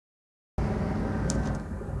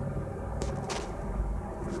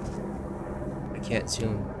can't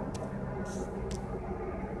zoom.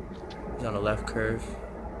 He's on a left curve.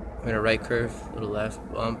 I mean a right curve, little left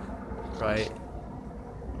bump, right,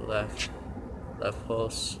 left, left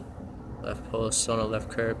pulse, on a left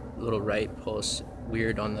curve, little right pulse,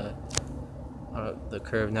 weird on the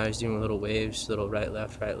curve. Now he's doing little waves, little right,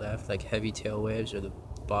 left, like heavy tail waves, or the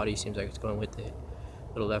body seems like it's going with it.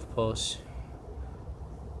 Little left pulse,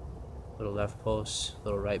 little left pulse,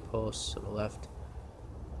 little right pulse, little left,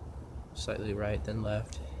 slightly right, then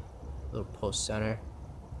left, little pulse center,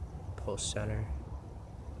 pulse,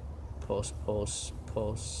 pulse,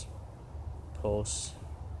 pulse, pulse,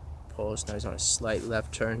 pulse. Now he's on a slight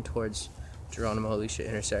left turn towards Geronimo Alicia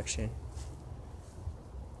intersection.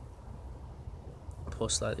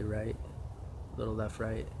 Pulse slightly right, little left,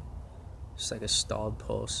 right, just like a stalled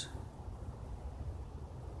pulse.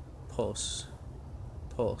 Pulse,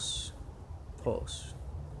 pulse, pulse.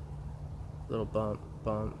 Little bump,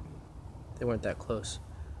 bump. They weren't that close.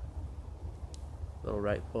 Little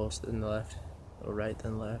right pulse, then the left. Little right,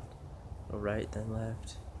 then left. Little right, then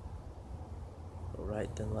left. Little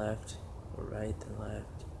right, then left. Little right, then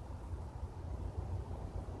left.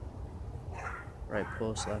 Right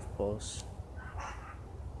pulse, left pulse.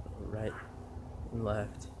 Little right and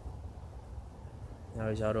left. Now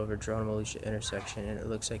he's out over Geronimo Alicia intersection, and it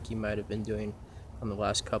looks like he might have been doing on the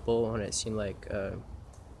last couple when it seemed like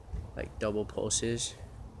double pulses.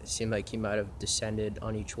 It seemed like he might have descended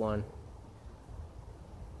on each one,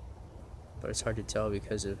 but it's hard to tell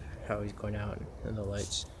because of how he's going out and the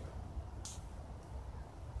lights.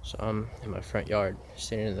 So I'm in my front yard,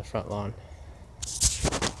 sitting in the front lawn.